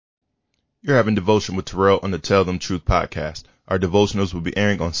You're having devotion with Terrell on the Tell Them Truth podcast. Our devotionals will be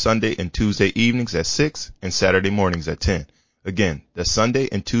airing on Sunday and Tuesday evenings at 6 and Saturday mornings at 10. Again, that's Sunday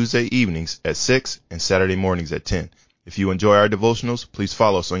and Tuesday evenings at 6 and Saturday mornings at 10. If you enjoy our devotionals, please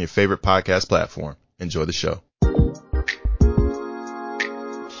follow us on your favorite podcast platform. Enjoy the show.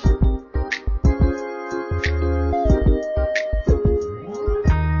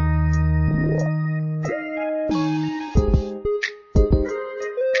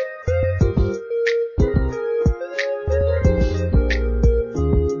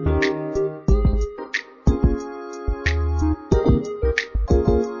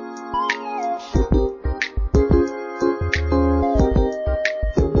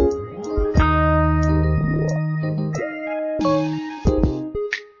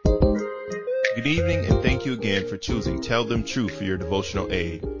 Good evening, and thank you again for choosing Tell Them Truth for your devotional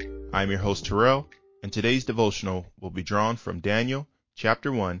aid. I'm your host Terrell, and today's devotional will be drawn from Daniel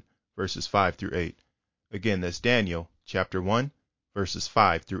chapter 1, verses 5 through 8. Again, that's Daniel chapter 1, verses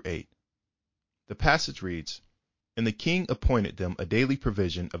 5 through 8. The passage reads, "And the king appointed them a daily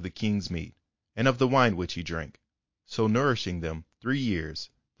provision of the king's meat, and of the wine which he drank, so nourishing them 3 years,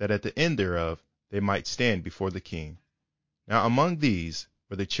 that at the end thereof they might stand before the king. Now among these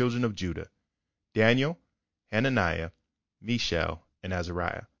were the children of Judah, Daniel, Hananiah, Mishael, and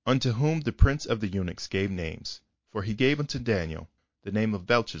Azariah, unto whom the prince of the eunuchs gave names. For he gave unto Daniel the name of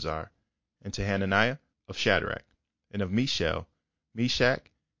Belteshazzar, and to Hananiah of Shadrach, and of Mishael, Meshach,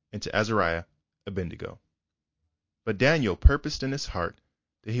 and to Azariah, Abednego. But Daniel purposed in his heart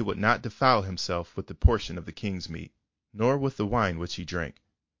that he would not defile himself with the portion of the king's meat, nor with the wine which he drank.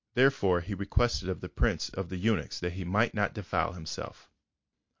 Therefore he requested of the prince of the eunuchs that he might not defile himself."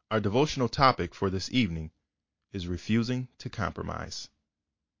 Our devotional topic for this evening is refusing to compromise.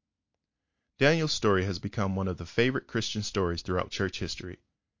 Daniel's story has become one of the favorite Christian stories throughout church history.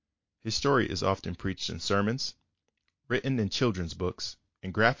 His story is often preached in sermons, written in children's books,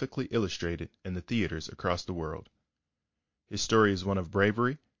 and graphically illustrated in the theaters across the world. His story is one of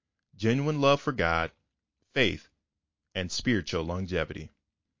bravery, genuine love for God, faith, and spiritual longevity.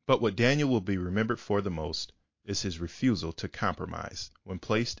 But what Daniel will be remembered for the most is his refusal to compromise when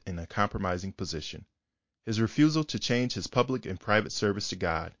placed in a compromising position. His refusal to change his public and private service to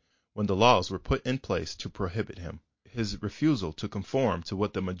God when the laws were put in place to prohibit him. His refusal to conform to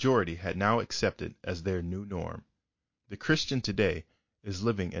what the majority had now accepted as their new norm. The Christian today is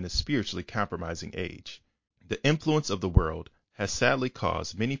living in a spiritually compromising age. The influence of the world has sadly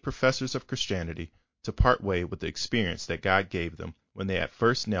caused many professors of Christianity to part way with the experience that God gave them when they at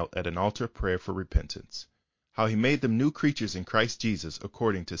first knelt at an altar of prayer for repentance. How he made them new creatures in Christ Jesus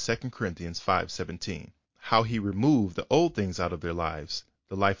according to 2 Corinthians 5:17. How he removed the old things out of their lives,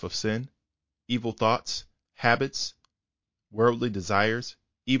 the life of sin, evil thoughts, habits, worldly desires,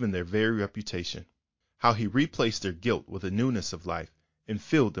 even their very reputation. How he replaced their guilt with a newness of life and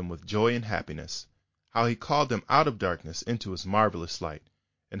filled them with joy and happiness. How he called them out of darkness into his marvelous light,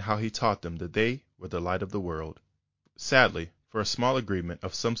 and how he taught them that they were the light of the world. Sadly, for a small agreement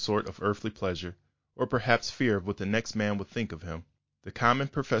of some sort of earthly pleasure, or perhaps fear of what the next man would think of him, the common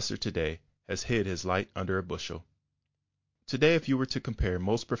professor today has hid his light under a bushel. Today, if you were to compare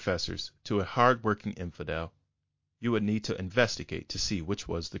most professors to a hard-working infidel, you would need to investigate to see which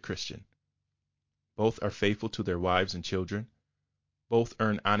was the Christian. Both are faithful to their wives and children. Both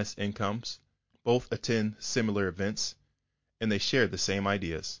earn honest incomes. Both attend similar events, and they share the same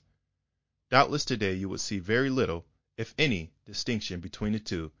ideas. Doubtless today you would see very little, if any, distinction between the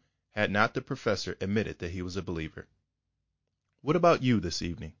two had not the professor admitted that he was a believer. What about you this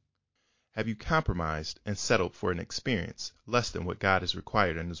evening? Have you compromised and settled for an experience less than what God has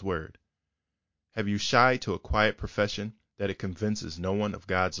required in His Word? Have you shied to a quiet profession that it convinces no one of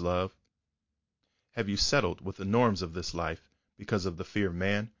God's love? Have you settled with the norms of this life because of the fear of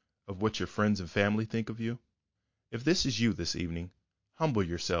man, of what your friends and family think of you? If this is you this evening, humble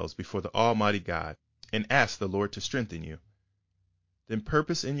yourselves before the Almighty God and ask the Lord to strengthen you. Then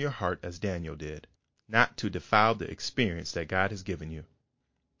purpose in your heart as Daniel did, not to defile the experience that God has given you.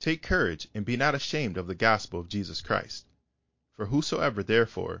 Take courage and be not ashamed of the gospel of Jesus Christ. For whosoever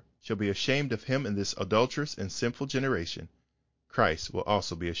therefore shall be ashamed of him in this adulterous and sinful generation, Christ will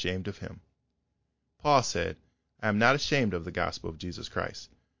also be ashamed of him. Paul said, I am not ashamed of the gospel of Jesus Christ,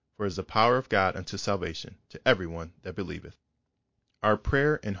 for it is the power of God unto salvation to everyone that believeth. Our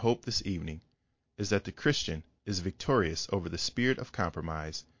prayer and hope this evening is that the Christian is victorious over the spirit of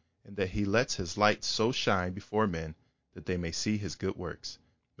compromise, and that he lets his light so shine before men that they may see his good works.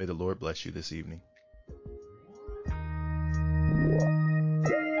 May the Lord bless you this evening.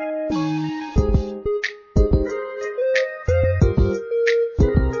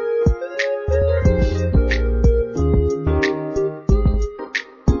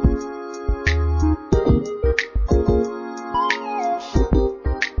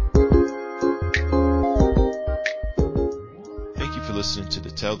 listening to the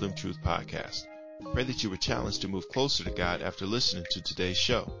Tell Them Truth podcast. We pray that you were challenged to move closer to God after listening to today's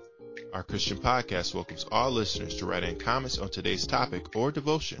show. Our Christian podcast welcomes all listeners to write in comments on today's topic or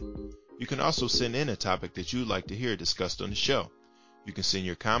devotion. You can also send in a topic that you'd like to hear discussed on the show. You can send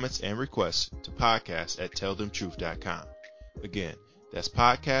your comments and requests to podcast@tellthamtruth.com. Again, that's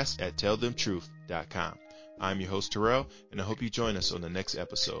podcast@tellthamtruth.com. I'm your host, Terrell, and I hope you join us on the next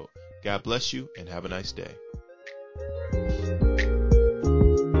episode. God bless you and have a nice day.